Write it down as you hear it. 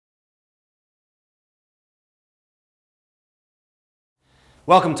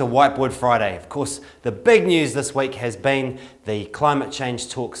Welcome to Whiteboard Friday. Of course, the big news this week has been the climate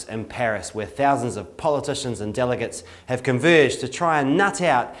change talks in Paris, where thousands of politicians and delegates have converged to try and nut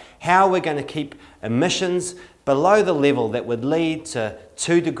out how we're going to keep emissions below the level that would lead to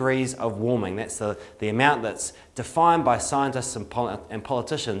 2 degrees of warming. That's the amount that's defined by scientists and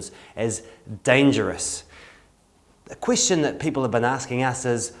politicians as dangerous. The question that people have been asking us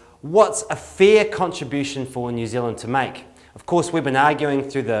is, what's a fair contribution for New Zealand to make? Of course, we've been arguing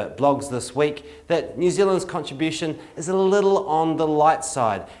through the blogs this week that New Zealand's contribution is a little on the light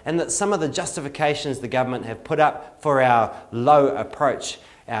side, and that some of the justifications the government have put up for our low approach,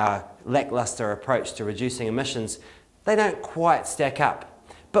 our lacklustre approach to reducing emissions, they don't quite stack up.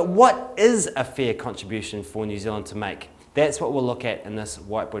 But what is a fair contribution for New Zealand to make? That's what we'll look at in this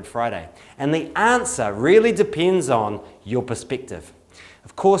Whiteboard Friday. And the answer really depends on your perspective.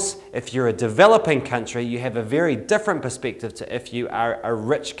 Of course, if you're a developing country, you have a very different perspective to if you are a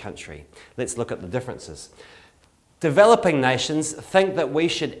rich country. Let's look at the differences. Developing nations think that we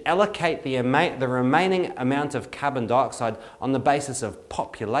should allocate the remaining amount of carbon dioxide on the basis of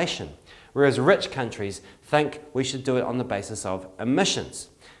population, whereas rich countries think we should do it on the basis of emissions.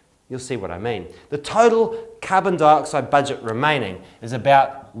 You'll see what I mean. The total carbon dioxide budget remaining is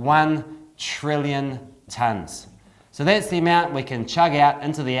about 1 trillion tonnes. So that's the amount we can chug out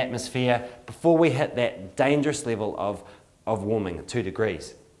into the atmosphere before we hit that dangerous level of warming at 2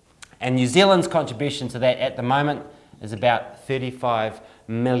 degrees. And New Zealand's contribution to that at the moment is about 35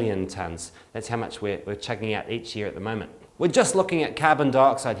 million tonnes. That's how much we're chugging out each year at the moment. We're just looking at carbon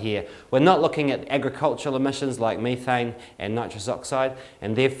dioxide here. We're not looking at agricultural emissions like methane and nitrous oxide,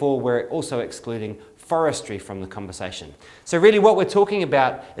 and therefore we're also excluding forestry from the conversation. So really what we're talking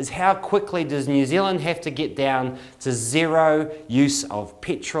about is how quickly does New Zealand have to get down to zero use of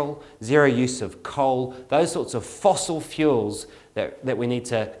petrol, zero use of coal, those sorts of fossil fuels that we need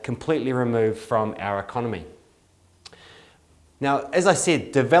to completely remove from our economy. Now, as I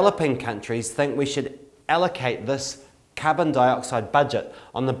said, developing countries think we should allocate this carbon dioxide budget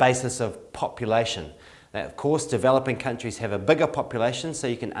on the basis of population. Now, of course, developing countries have a bigger population, so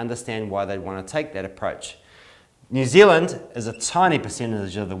you can understand why they'd want to take that approach. New Zealand is a tiny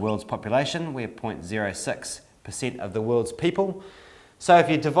percentage of the world's population. We're 0.06% of the world's people. So if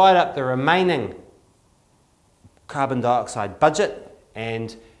you divide up the remaining carbon dioxide budget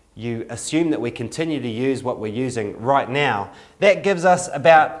and you assume that we continue to use what we're using right now, that gives us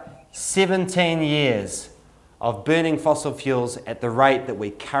about 17 years of burning fossil fuels at the rate that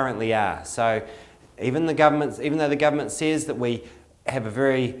we currently are. So even though the government says that we have a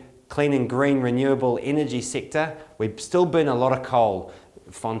very clean and green renewable energy sector, we still burn a lot of coal.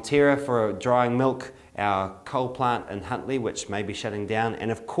 Fonterra for drying milk, our coal plant in Huntly, which may be shutting down, and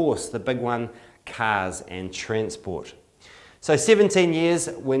of course the big one, cars and transport. So 17 years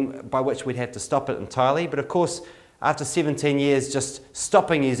by which we'd have to stop it entirely, but of course after 17 years just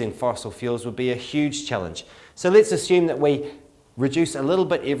stopping using fossil fuels would be a huge challenge. So let's assume that we reduce a little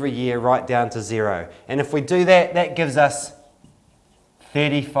bit every year right down to zero. And if we do that, that gives us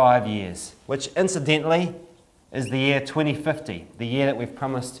 35 years, which incidentally is the year 2050, the year that we've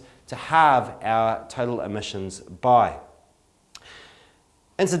promised to halve our total emissions by.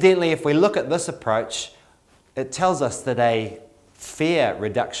 Incidentally, if we look at this approach, it tells us that a fair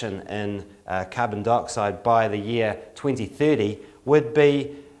reduction in carbon dioxide by the year 2030 would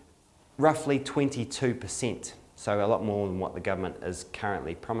be roughly 22%. So a lot more than what the government is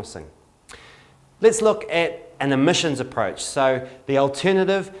currently promising. Let's look at an emissions approach. So the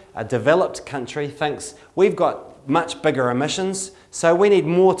alternative, a developed country, thinks we've got much bigger emissions, so we need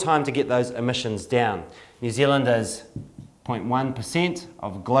more time to get those emissions down. New Zealand is 0.1%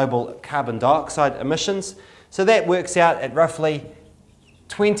 of global carbon dioxide emissions, so that works out at roughly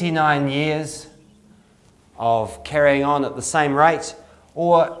 29 years of carrying on at the same rate,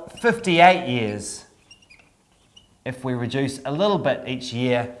 or 58 years if we reduce a little bit each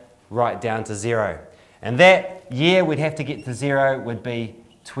year right down to zero. And that year we'd have to get to zero would be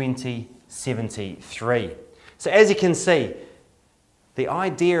 2073. So as you can see, the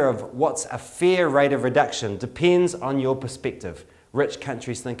idea of what's a fair rate of reduction depends on your perspective. Rich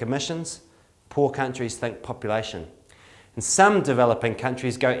countries think emissions, poor countries think population. And some developing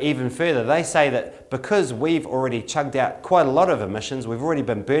countries go even further. They say that because we've already chugged out quite a lot of emissions, we've already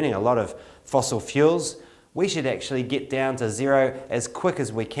been burning a lot of fossil fuels, we should actually get down to zero as quick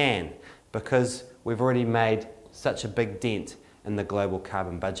as we can because we've already made such a big dent in the global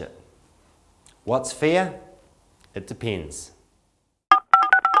carbon budget. What's fair? It depends.